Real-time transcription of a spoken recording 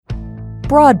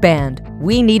Broadband.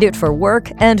 We need it for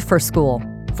work and for school,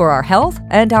 for our health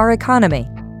and our economy.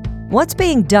 What's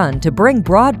being done to bring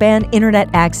broadband internet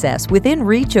access within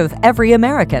reach of every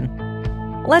American?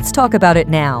 Let's talk about it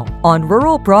now on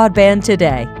Rural Broadband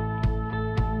Today.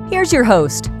 Here's your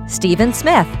host, Stephen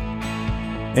Smith.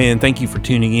 And thank you for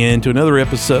tuning in to another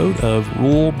episode of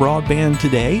Rural Broadband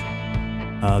Today.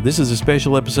 This is a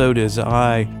special episode as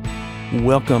I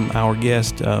welcome our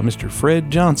guest, Mr.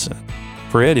 Fred Johnson.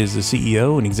 Fred is the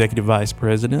CEO and Executive Vice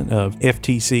President of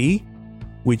FTC,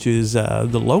 which is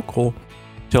the local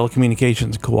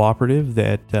telecommunications cooperative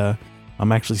that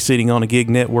I'm actually sitting on a gig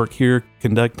network here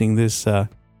conducting this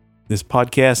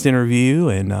podcast interview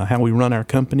and how we run our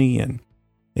company. And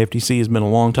FTC has been a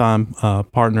long-time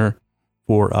partner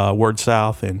for Word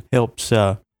South and helps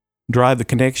drive the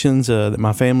connections that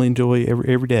my family enjoy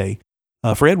every day.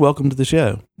 Fred, welcome to the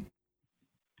show.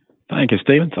 Thank you,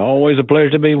 Stephen. It's always a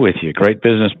pleasure to be with you. Great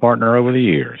business partner over the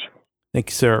years. Thank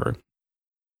you, sir.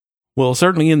 Well,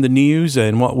 certainly in the news,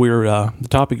 and what the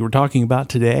topic we're talking about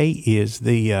today is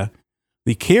the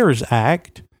CARES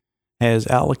Act has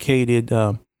allocated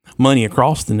money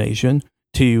across the nation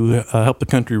to help the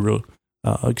country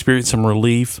experience some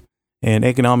relief and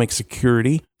economic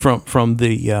security from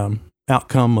the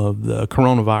outcome of the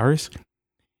coronavirus.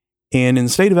 And in the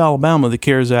state of Alabama, the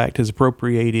CARES Act has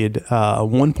appropriated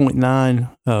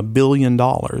 $1.9 billion,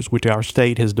 which our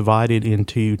state has divided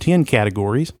into 10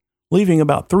 categories, leaving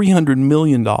about $300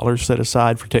 million set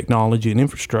aside for technology and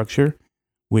infrastructure,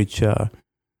 which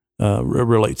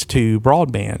relates to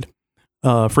broadband.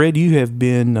 Fred, you have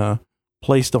been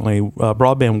placed on a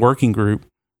broadband working group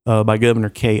by Governor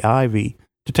Kay Ivey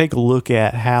to take a look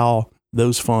at how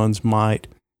those funds might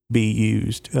be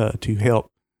used to help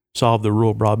solve the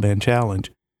rural broadband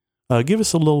challenge. Give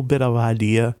us a little bit of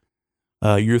idea,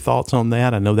 your thoughts on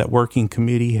that. I know that working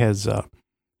committee has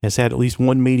had at least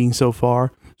one meeting so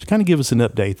far. So kind of give us an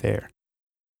update there.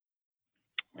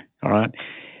 All right.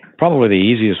 Probably the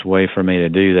easiest way for me to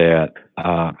do that,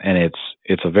 and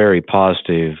it's a very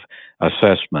positive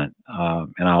assessment,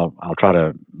 and I'll try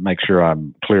to make sure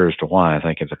I'm clear as to why I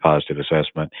think it's a positive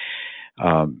assessment.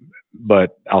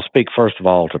 But I'll speak first of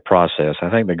all to process. I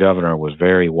think the governor was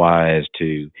very wise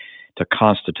to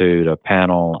constitute a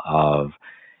panel of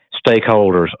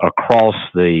stakeholders across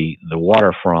the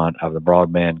waterfront of the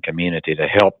broadband community to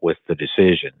help with the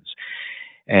decisions.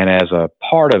 And as a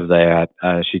part of that,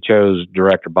 she chose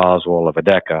Director Boswell of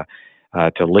ADECA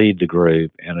to lead the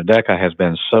group. And ADECA has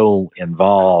been so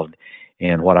involved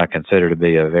in what I consider to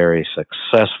be a very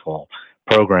successful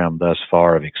program thus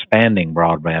far of expanding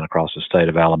broadband across the state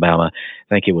of Alabama. I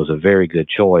think it was a very good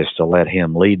choice to let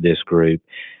him lead this group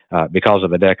because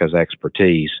of ADECA's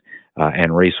expertise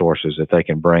and resources that they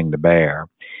can bring to bear.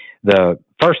 The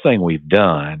first thing we've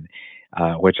done,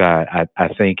 which I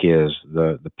think is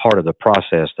the part of the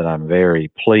process that I'm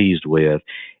very pleased with,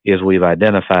 is we've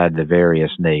identified the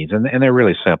various needs, and they're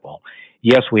really simple.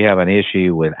 Yes, we have an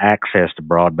issue with access to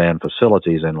broadband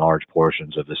facilities in large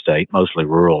portions of the state, mostly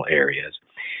rural areas.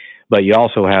 But you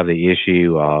also have the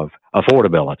issue of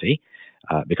affordability,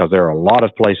 because there are a lot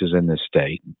of places in this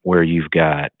state where you've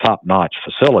got top-notch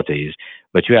facilities,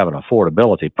 but you have an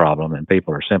affordability problem, and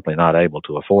people are simply not able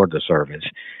to afford the service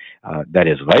that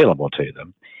is available to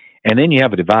them. And then you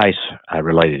have a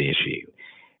device-related issue.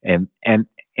 And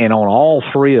on all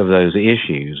three of those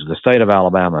issues, the state of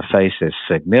Alabama faces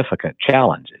significant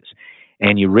challenges.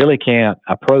 And you really can't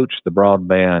approach the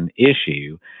broadband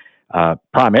issue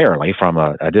primarily from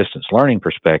a distance learning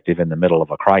perspective in the middle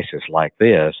of a crisis like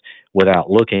this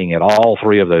without looking at all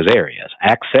three of those areas: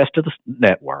 access to the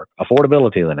network,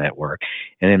 affordability of the network,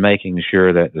 and then making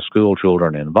sure that the school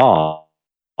children involved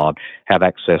have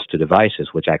access to devices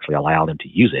which actually allow them to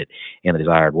use it in the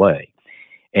desired way.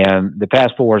 And the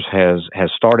task force has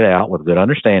started out with a good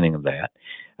understanding of that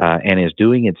and is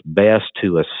doing its best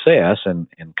to assess, in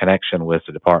connection with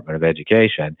the Department of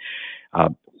Education,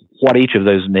 what each of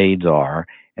those needs are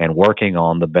and working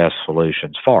on the best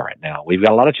solutions for it. Now, we've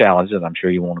got a lot of challenges. I'm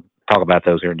sure you want to talk about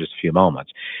those here in just a few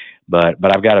moments. But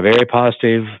I've got a very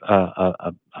positive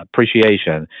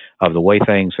appreciation of the way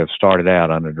things have started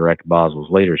out under Director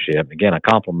Boswell's leadership. Again, I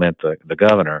compliment the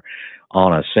governor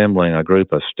on assembling a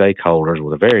group of stakeholders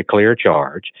with a very clear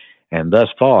charge. And thus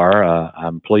far,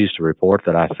 I'm pleased to report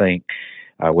that I think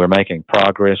we're making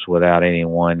progress without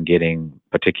anyone getting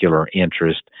particular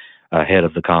interest ahead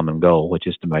of the common goal, which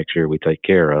is to make sure we take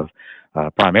care of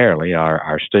primarily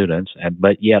our students,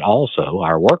 but yet also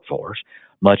our workforce,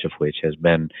 much of which has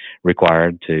been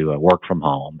required to work from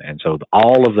home. And so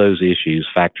all of those issues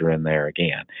factor in there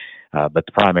again. But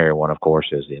the primary one, of course,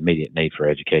 is the immediate need for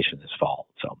education this fall.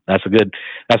 So that's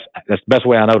the best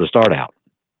way I know to start out.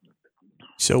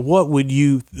 So what would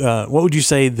you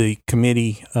say the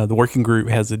committee, the working group,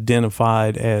 has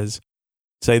identified as,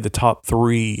 say, the top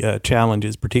three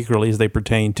challenges, particularly as they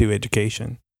pertain to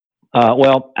education?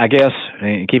 Well, I guess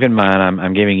keep in mind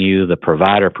I'm giving you the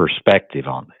provider perspective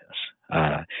on this.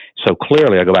 So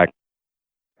clearly, I go back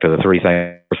to the three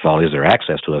things. First of all, is there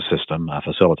access to a system,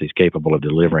 facilities capable of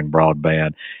delivering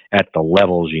broadband at the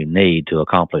levels you need to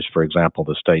accomplish, for example,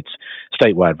 the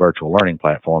statewide virtual learning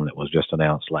platform that was just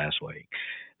announced last week.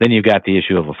 Then you've got the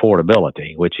issue of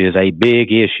affordability, which is a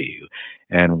big issue,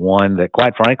 and one that,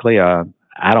 quite frankly, I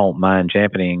don't mind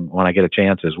championing when I get a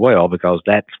chance as well, because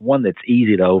that's one that's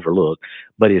easy to overlook,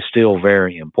 but is still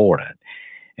very important.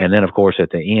 And then, of course, at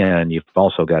the end, you've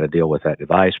also got to deal with that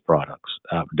device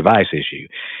issue.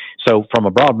 So from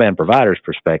a broadband provider's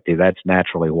perspective, that's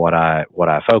naturally what I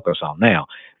focus on. Now,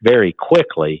 very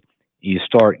quickly, you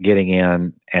start getting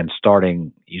into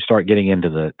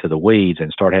the weeds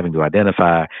and start having to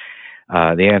identify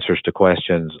the answers to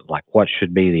questions like what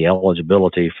should be the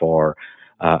eligibility for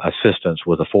assistance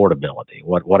with affordability.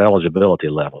 What eligibility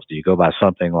levels? Do you go by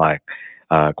something like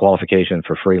qualification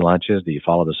for free lunches? Do you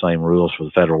follow the same rules for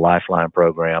the Federal Lifeline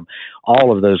program?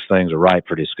 All of those things are ripe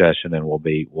for discussion and will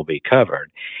be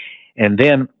covered. And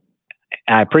then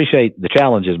I appreciate the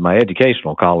challenges my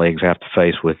educational colleagues have to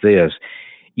face with this.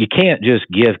 You can't just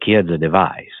give kids a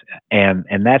device. And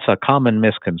that's a common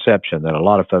misconception that a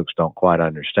lot of folks don't quite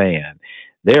understand.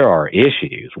 There are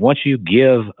issues. Once you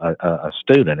give a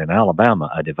student in Alabama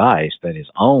a device that is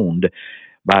owned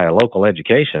by a local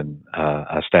education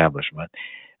establishment,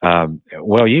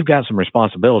 well, you've got some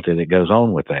responsibility that goes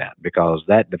on with that, because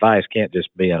that device can't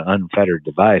just be an unfettered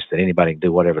device that anybody can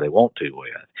do whatever they want to with.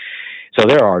 So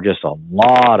there are just a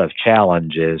lot of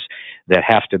challenges that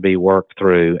have to be worked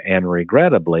through, and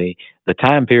regrettably, the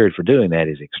time period for doing that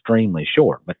is extremely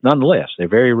short. But nonetheless, they're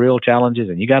very real challenges,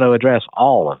 and you got to address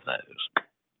all of those.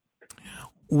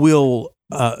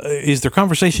 Is there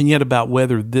conversation yet about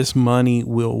whether this money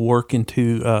will work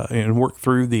into and work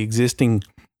through the existing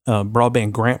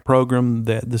broadband grant program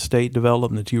that the state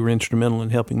developed and that you were instrumental in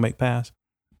helping make pass?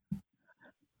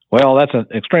 Well, that's an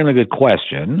extremely good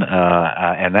question,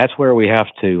 and that's where we have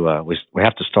to we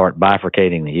have to start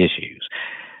bifurcating the issues.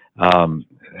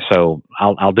 So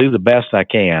I'll do the best I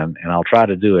can, and I'll try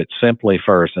to do it simply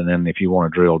first, and then if you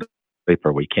want to drill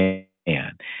deeper, we can.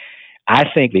 I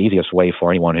think the easiest way for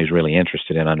anyone who's really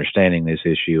interested in understanding this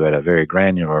issue at a very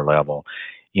granular level,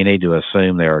 you need to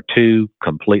assume there are two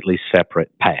completely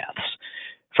separate paths.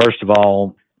 First of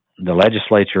all, the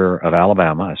legislature of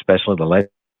Alabama, especially the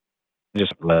legislature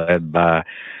led by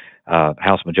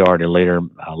House Majority Leader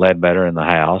Ledbetter in the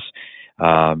House,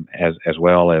 as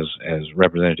well as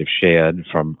Representative Shedd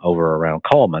from over around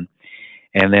Coleman.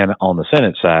 And then on the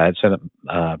Senate side, Senate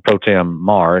Pro Tem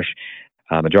Marsh,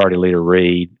 Majority Leader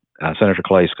Reed, Senator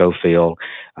Clay Schofield,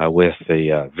 with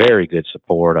the very good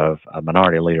support of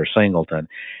Minority Leader Singleton,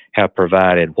 have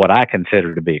provided what I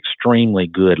consider to be extremely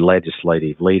good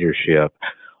legislative leadership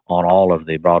on all of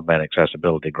the broadband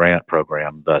accessibility grant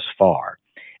program thus far.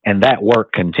 And that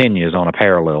work continues on a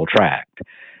parallel track.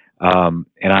 And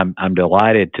I'm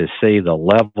delighted to see the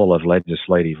level of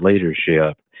legislative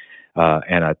leadership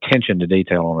and attention to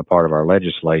detail on the part of our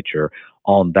legislature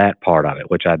on that part of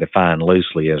it, which I define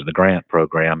loosely as the grant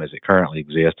program as it currently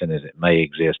exists and as it may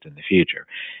exist in the future.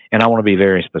 And I want to be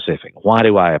very specific. Why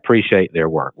do I appreciate their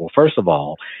work? Well, first of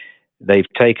all, they've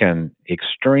taken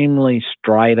extremely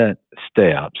strident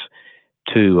steps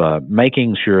to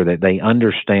making sure that they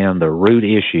understand the root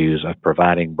issues of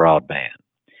providing broadband.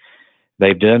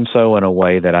 They've done so in a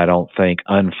way that I don't think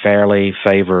unfairly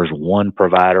favors one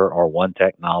provider or one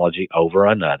technology over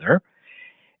another.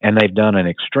 And they've done an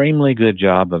extremely good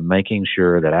job of making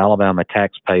sure that Alabama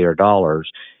taxpayer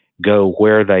dollars go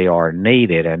where they are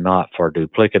needed and not for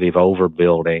duplicative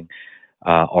overbuilding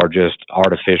or just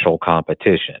artificial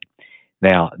competition.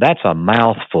 Now, that's a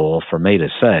mouthful for me to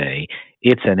say.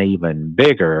 It's an even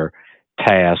bigger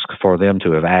task for them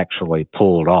to have actually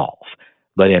pulled off.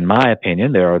 But in my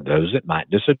opinion, there are those that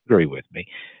might disagree with me.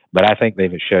 But I think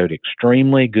they've showed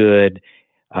extremely good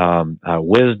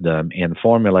wisdom in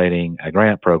formulating a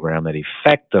grant program that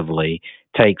effectively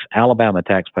takes Alabama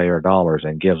taxpayer dollars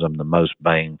and gives them the most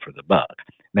bang for the buck.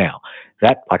 Now,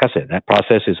 that, like I said, that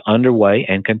process is underway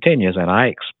and continues, and I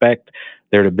expect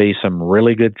there to be some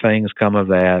really good things come of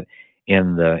that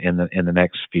in the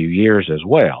next few years as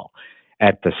well.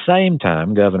 At the same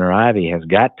time, Governor Ivey has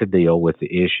got to deal with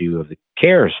the issue of the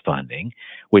CARES funding,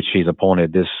 which she's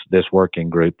appointed this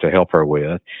working group to help her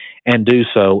with, and do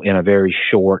so in a very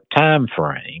short time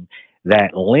frame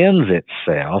that lends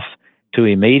itself to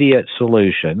immediate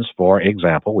solutions. For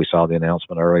example, we saw the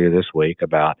announcement earlier this week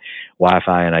about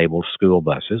Wi-Fi enabled school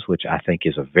buses, which I think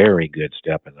is a very good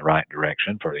step in the right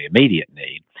direction for the immediate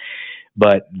need.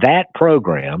 But that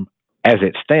program, as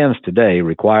it stands today,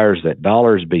 requires that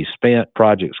dollars be spent,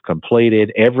 projects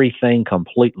completed, everything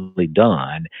completely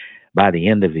done by the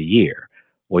end of the year.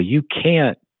 Well, you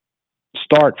can't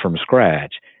start from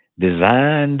scratch,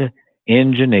 design,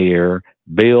 engineer,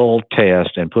 build,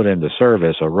 test, and put into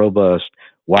service a robust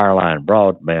wireline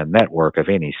broadband network of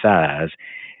any size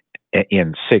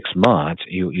in 6 months.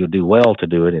 You'll do well to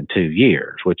do it in 2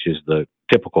 years, which is the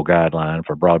typical guideline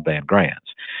for broadband grants.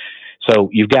 So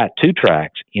you've got two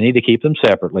tracks. You need to keep them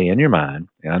separately in your mind.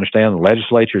 And understand the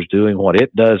legislature is doing what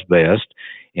it does best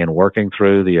in working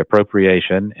through the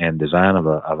appropriation and design of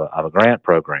a grant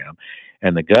program.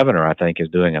 And the governor, I think, is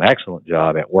doing an excellent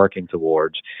job at working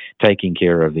towards taking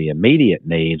care of the immediate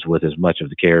needs with as much of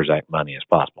the CARES Act money as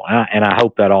possible. And I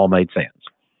hope that all made sense.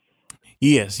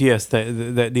 Yes,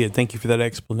 that did. Thank you for that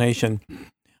explanation.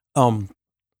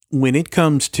 When it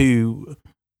comes to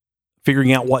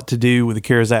figuring out what to do with the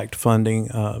CARES Act funding,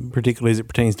 particularly as it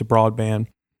pertains to broadband,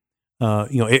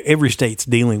 every state's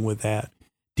dealing with that.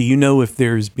 Do you know if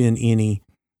there's been any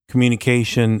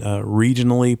communication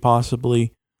regionally,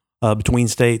 possibly, between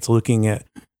states looking at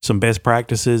some best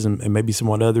practices and maybe some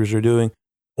what others are doing?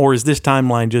 Or is this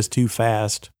timeline just too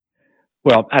fast?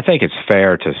 Well, I think it's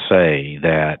fair to say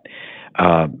that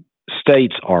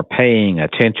states are paying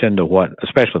attention to what,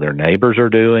 especially their neighbors, are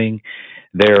doing.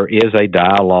 There is a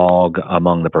dialogue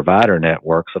among the provider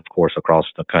networks, of course, across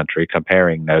the country,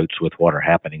 comparing notes with what are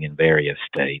happening in various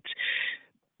states.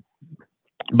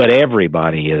 But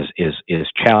everybody is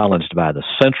challenged by the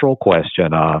central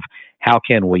question of how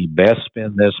can we best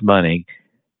spend this money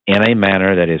in a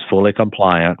manner that is fully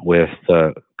compliant with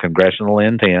congressional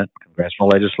intent, congressional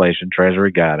legislation,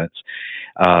 Treasury guidance,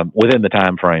 within the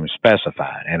time frame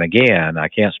specified. And again, I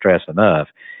can't stress enough,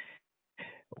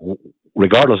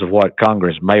 regardless of what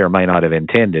Congress may or may not have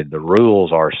intended, the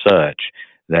rules are such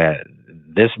that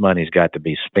this money's got to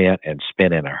be spent and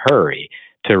spent in a hurry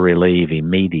to relieve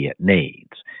immediate needs.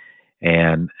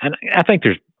 And I think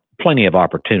there's plenty of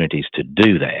opportunities to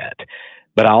do that.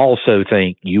 But I also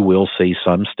think you will see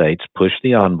some states push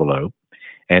the envelope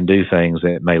and do things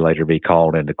that may later be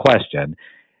called into question.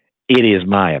 It is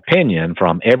my opinion,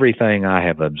 from everything I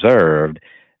have observed,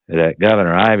 that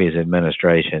Governor Ivey's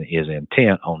administration is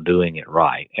intent on doing it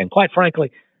right. And quite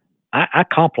frankly, I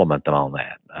compliment them on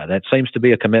that. That seems to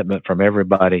be a commitment from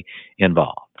everybody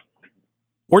involved.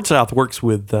 WordSouth works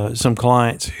with some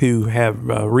clients who have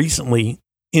recently,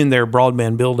 in their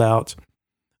broadband build-outs,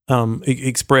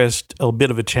 expressed a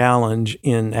bit of a challenge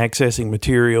in accessing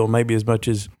material, maybe as much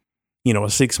as, a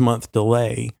 6-month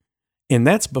delay. And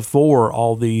that's before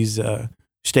all these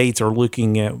states are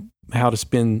looking at how to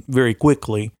spend very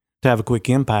quickly to have a quick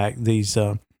impact these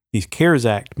CARES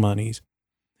Act monies.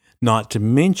 Not to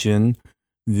mention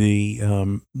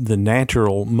the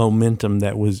natural momentum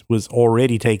that was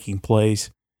already taking place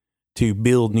to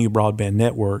build new broadband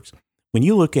networks. When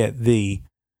you look at the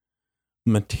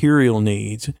material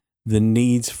needs, the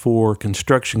needs for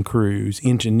construction crews,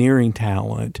 engineering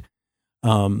talent,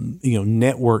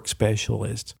 network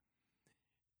specialists,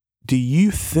 do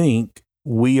you think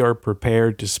we are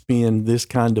prepared to spend this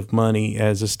kind of money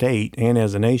as a state and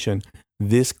as a nation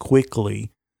this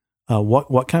quickly?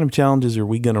 What kind of challenges are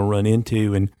we going to run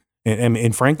into?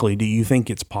 And frankly, do you think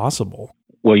it's possible?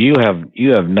 Well, you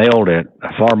have nailed it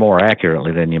far more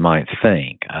accurately than you might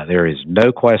think. There is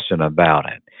no question about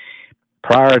it.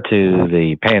 Prior to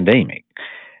the pandemic,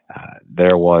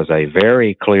 there was a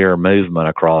very clear movement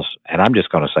across, and I'm just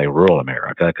going to say rural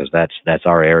America because that's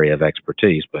our area of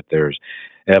expertise, but there's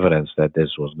evidence that this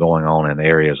was going on in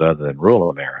areas other than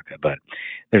rural America. But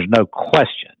there's no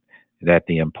question that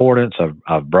the importance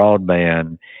of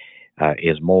broadband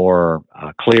is more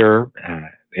clear.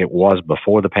 It was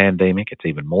before the pandemic. It's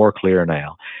even more clear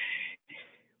now.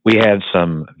 We had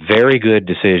some very good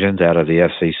decisions out of the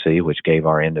FCC, which gave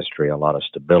our industry a lot of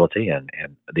stability and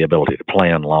the ability to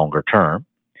plan longer term.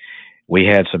 We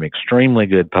had some extremely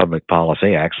good public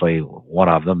policy. Actually, one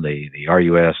of them, the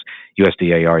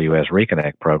USDA RUS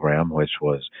Reconnect program, which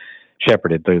was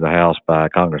shepherded through the House by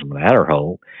Congressman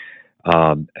Adderholt,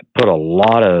 put a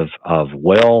lot of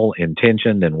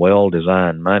well-intentioned and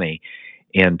well-designed money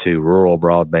into rural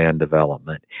broadband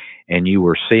development. And you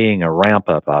were seeing a ramp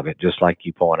up of it, just like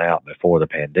you point out, before the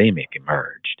pandemic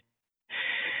emerged.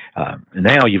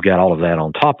 Now you've got all of that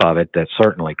on top of it that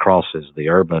certainly crosses the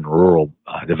urban-rural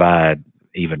divide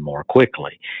even more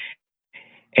quickly.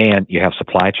 And you have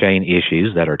supply chain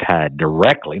issues that are tied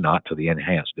directly, not to the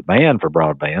enhanced demand for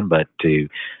broadband, but to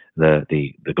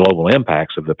the global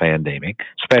impacts of the pandemic,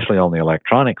 especially on the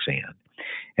electronics end.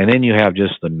 And then you have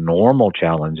just the normal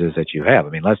challenges that you have. I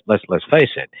mean, let's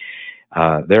face it.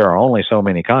 There are only so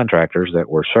many contractors that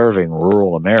were serving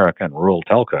rural America and rural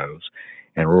telcos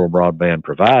and rural broadband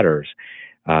providers,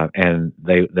 and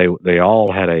they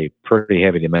all had a pretty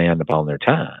heavy demand upon their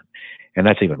time, and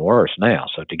that's even worse now.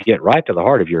 So to get right to the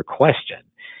heart of your question,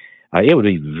 it would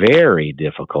be very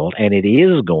difficult, and it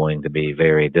is going to be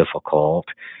very difficult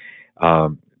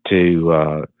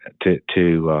to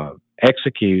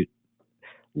execute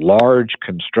large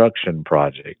construction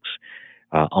projects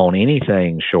on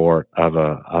anything short of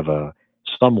a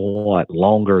somewhat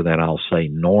longer than, I'll say,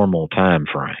 normal time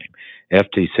frame.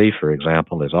 FTC, for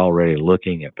example, is already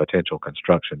looking at potential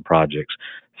construction projects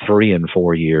 3 and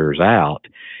 4 years out,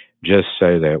 just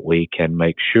so that we can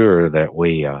make sure that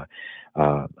we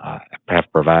have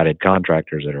provided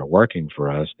contractors that are working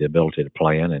for us the ability to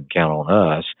plan and count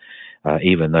on us,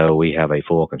 even though we have a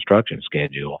full construction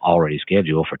schedule already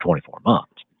scheduled for 24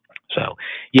 months. So,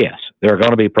 yes, there are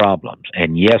going to be problems.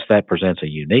 And yes, that presents a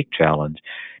unique challenge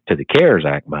to the CARES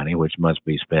Act money, which must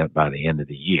be spent by the end of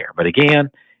the year. But again,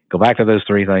 go back to those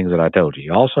 3 things that I told you.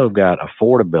 You also got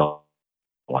affordability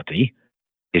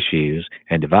issues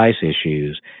and device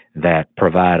issues that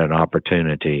provide an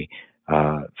opportunity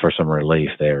for some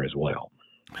relief there as well.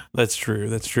 That's true.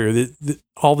 That's true.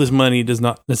 All this money does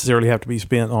not necessarily have to be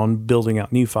spent on building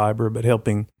out new fiber, but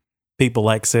helping people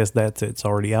access that's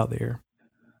already out there.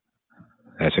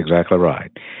 That's exactly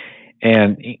right.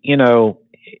 And, you know,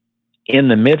 in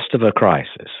the midst of a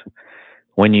crisis,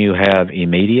 when you have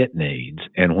immediate needs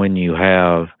and when you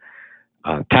have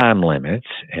time limits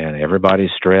and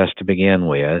everybody's stressed to begin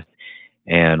with,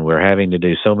 and we're having to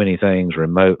do so many things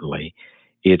remotely,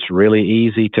 it's really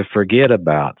easy to forget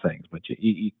about things. But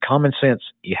common sense,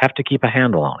 you have to keep a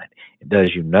handle on it. It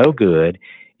does you no good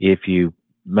if you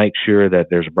make sure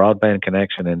that there's a broadband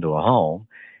connection into a home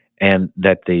and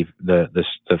that the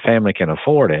family can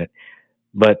afford it,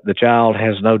 but the child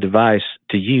has no device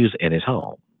to use in his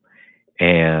home.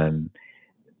 And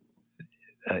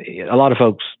a lot of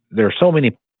folks, there are so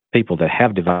many people that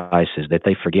have devices that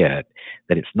they forget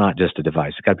that it's not just a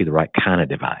device. It's got to be the right kind of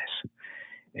device.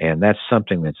 And that's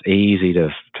something that's easy to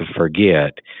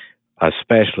forget,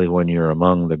 especially when you're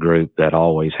among the group that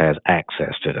always has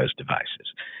access to those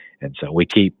devices. And so we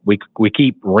keep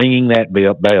ringing that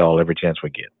bell every chance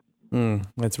we get.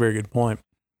 That's a very good point.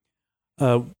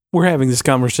 We're having this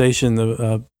conversation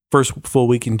the first full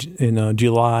week in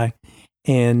July,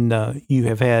 and you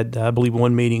have had, I believe,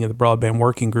 one meeting of the Broadband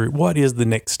Working Group. What is the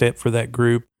next step for that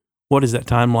group? What does that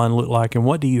timeline look like, and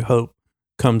what do you hope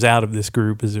comes out of this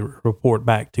group as a report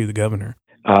back to the governor?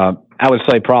 I would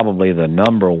say probably the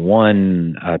number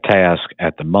one task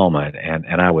at the moment,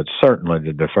 and I would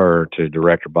certainly defer to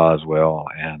Director Boswell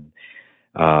and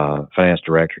Finance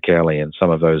Director Kelly and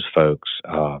some of those folks,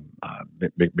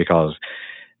 because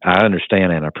I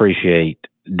understand and appreciate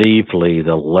deeply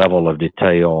the level of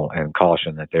detail and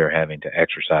caution that they're having to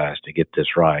exercise to get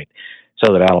this right,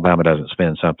 so that Alabama doesn't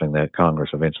spend something that Congress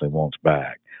eventually wants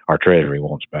back, our Treasury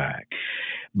wants back.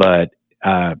 But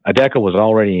ADECA was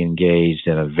already engaged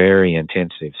in a very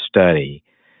intensive study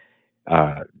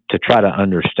to try to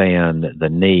understand the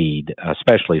need,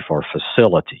 especially for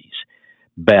facilities,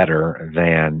 better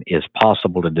than is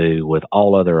possible to do with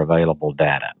all other available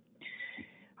data.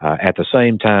 At the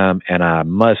same time, and I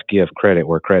must give credit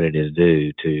where credit is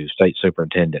due to State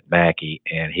Superintendent Mackey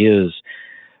and his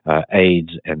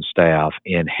aides and staff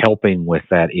in helping with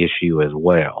that issue as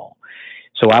well.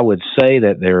 So I would say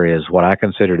that there is what I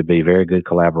consider to be very good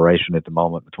collaboration at the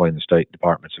moment between the State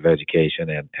Departments of Education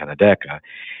and ADECA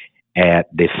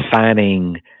at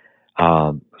defining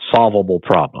solvable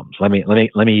problems. Let me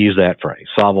use that phrase,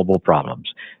 solvable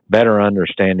problems. Better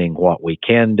understanding what we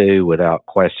can do without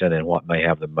question and what may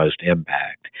have the most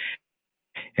impact.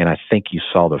 And I think you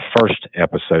saw the first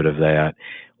episode of that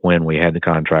when we had the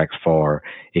contracts for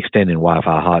extending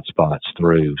Wi-Fi hotspots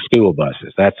through school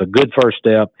buses. That's a good first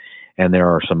step, and there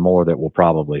are some more that will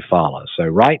probably follow. So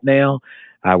right now,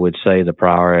 I would say the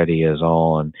priority is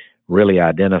on really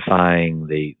identifying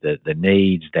the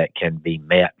needs that can be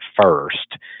met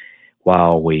first,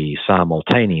 while we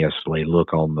simultaneously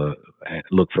look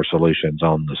for solutions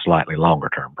on the slightly longer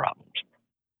term problems.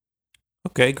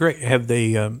 Okay, great. Have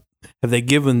they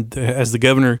given, has the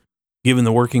governor given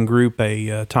the working group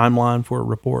a timeline for a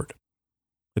report,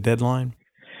 a deadline?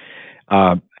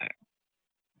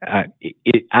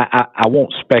 I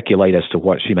won't speculate as to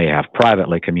what she may have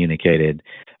privately communicated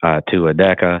to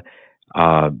ADECA,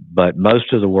 but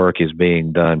most of the work is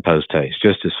being done post haste,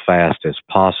 just as fast as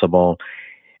possible.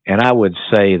 And I would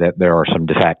say that there are some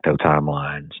de facto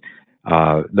timelines.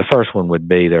 The first one would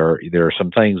be there are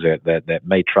some things that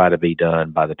may try to be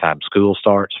done by the time school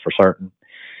starts for certain.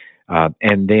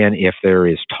 And then if there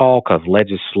is talk of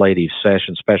legislative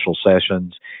sessions, special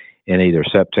sessions in either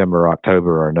September,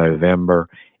 October, or November,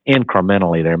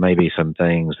 incrementally there may be some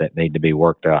things that need to be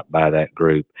worked out by that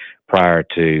group prior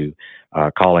to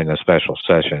calling a special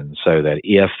session, so that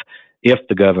if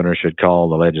the governor should call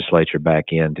the legislature back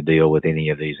in to deal with any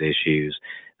of these issues,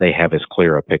 they have as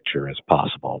clear a picture as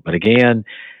possible. But again,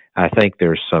 I think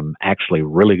there's some actually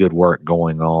really good work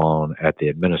going on at the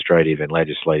administrative and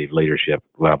legislative leadership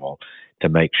level to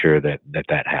make sure that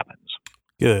happens.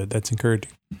 Good. That's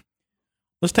encouraging.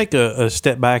 Let's take a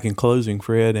step back in closing,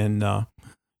 Fred. And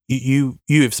you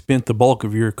have spent the bulk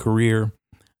of your career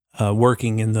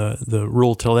working in the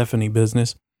rural telephony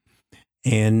business.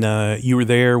 And you were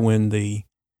there when the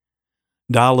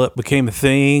dial-up became a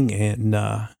thing, and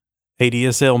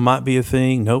ADSL might be a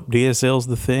thing. Nope, DSL's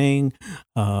the thing.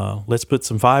 Let's put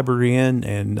some fiber in,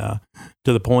 and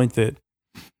to the point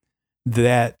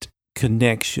that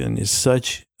connection is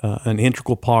such an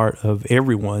integral part of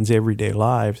everyone's everyday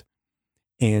lives.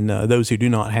 And those who do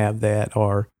not have that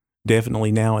are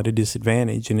definitely now at a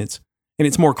disadvantage. And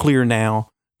it's more clear now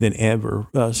than ever.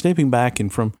 Stepping back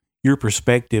and from your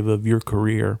perspective of your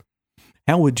career,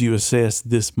 how would you assess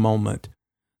this moment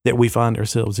that we find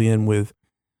ourselves in, with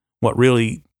what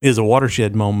really is a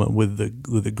watershed moment, with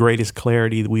the greatest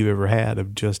clarity that we've ever had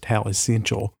of just how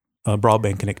essential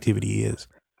broadband connectivity is?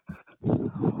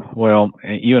 Well,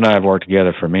 you and I have worked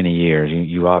together for many years.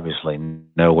 You obviously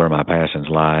know where my passions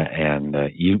lie, and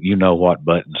you know what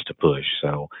buttons to push.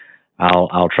 So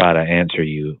I'll try to answer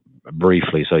you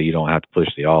briefly so you don't have to push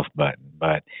the off button.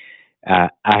 But I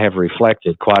have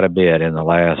reflected quite a bit in the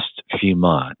last few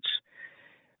months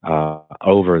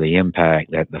over the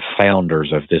impact that the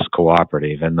founders of this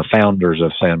cooperative and the founders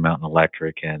of Sand Mountain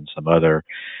Electric and some other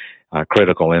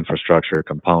critical infrastructure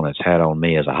components had on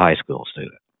me as a high school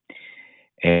student.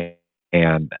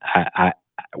 And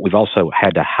we've also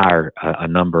had to hire a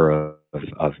number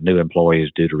of new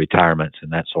employees due to retirements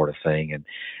and that sort of thing. And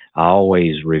I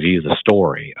always review the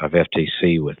story of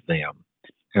FTC with them.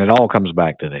 And it all comes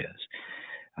back to this.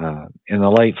 In the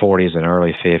late 40s and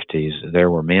early 50s, there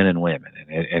were men and women,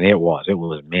 and it was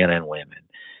men and women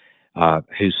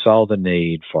who saw the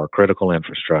need for critical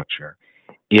infrastructure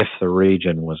if the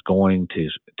region was going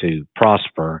to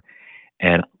prosper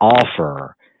and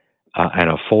offer an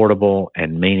affordable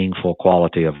and meaningful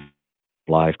quality of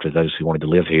life to those who wanted to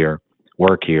live here,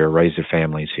 work here, raise their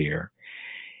families here.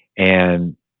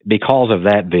 And because of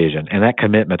that vision and that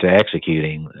commitment to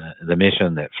executing the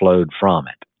mission that flowed from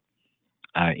it,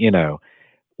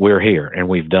 we're here and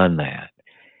we've done that.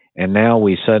 And now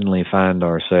we suddenly find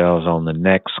ourselves on the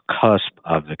next cusp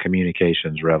of the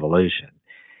communications revolution.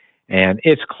 And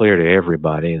it's clear to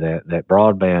everybody that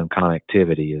broadband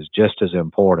connectivity is just as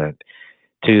important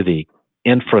to the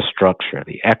infrastructure,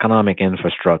 the economic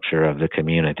infrastructure of the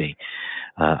community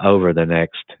over the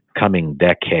next coming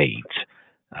decades.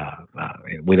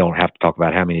 We don't have to talk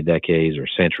about how many decades or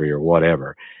century or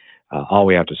whatever. All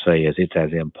we have to say is it's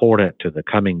as important to the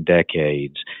coming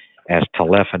decades as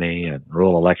telephony and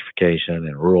rural electrification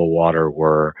and rural water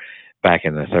were back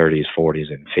in the 30s,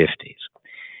 40s, and 50s.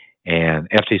 And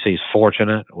FTC is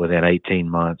fortunate. Within 18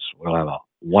 months, we'll have a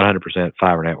 100%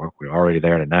 fiber network. We're already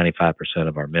there to 95%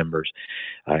 of our members,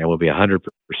 and we'll be 100%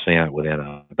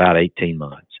 within about 18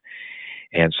 months.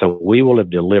 And so we will have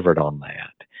delivered on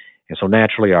that. And so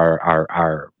naturally,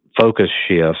 our focus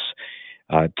shifts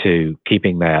to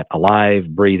keeping that alive,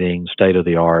 breathing, state of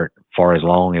the art for as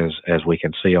long as we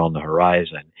can see on the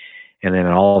horizon. And then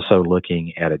also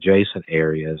looking at adjacent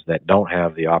areas that don't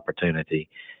have the opportunity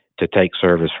to take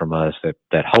service from us,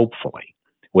 that hopefully,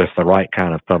 with the right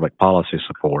kind of public policy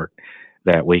support,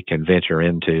 that we can venture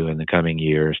into in the coming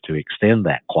years to extend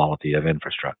that quality of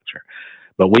infrastructure.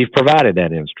 But we've provided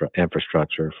that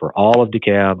infrastructure for all of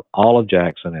DeKalb, all of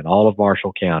Jackson, and all of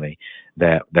Marshall County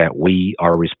that we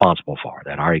are responsible for,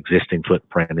 that our existing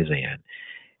footprint is in.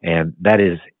 And that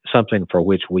is something for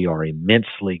which we are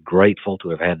immensely grateful to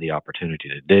have had the opportunity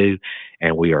to do,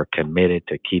 and we are committed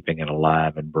to keeping it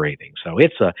alive and breathing. So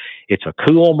it's a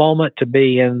cool moment to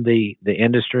be in the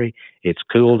industry. It's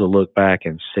cool to look back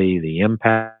and see the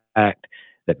impact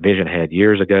that Vision had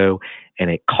years ago, and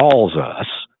it calls us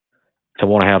to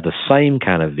want to have the same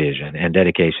kind of vision and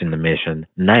dedication to mission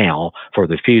now for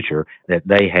the future that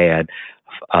they had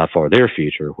for their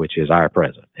future, which is our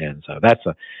present. And so that's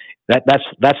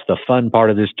the fun part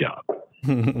of this job.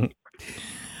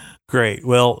 Great.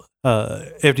 Well,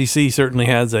 FTC certainly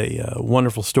has a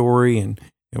wonderful story, and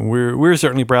we're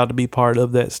certainly proud to be part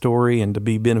of that story and to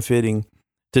be benefiting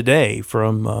today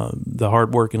from the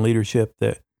hard work and leadership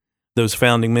that those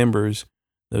founding members,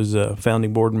 those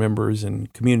founding board members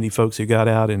and community folks who got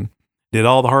out and did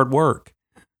all the hard work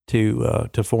to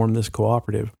form this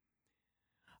cooperative.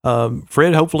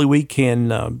 Fred, hopefully we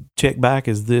can check back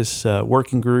as this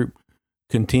working group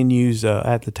continues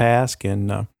at the task,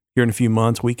 and here in a few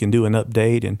months we can do an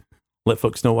update and let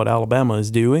folks know what Alabama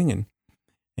is doing,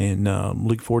 and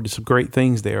look forward to some great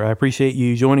things there. I appreciate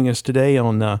you joining us today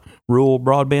on Rural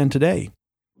Broadband Today.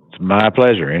 It's my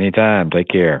pleasure. Anytime. Take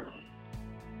care.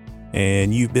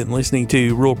 And you've been listening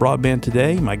to Rural Broadband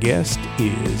Today. My guest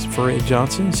is Fred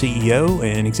Johnson, CEO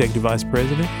and Executive Vice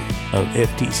President of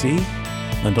FTC.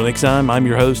 Until next time, I'm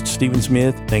your host, Stephen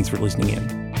Smith. Thanks for listening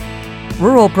in.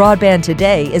 Rural Broadband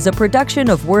Today is a production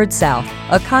of Word South,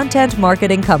 a content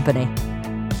marketing company.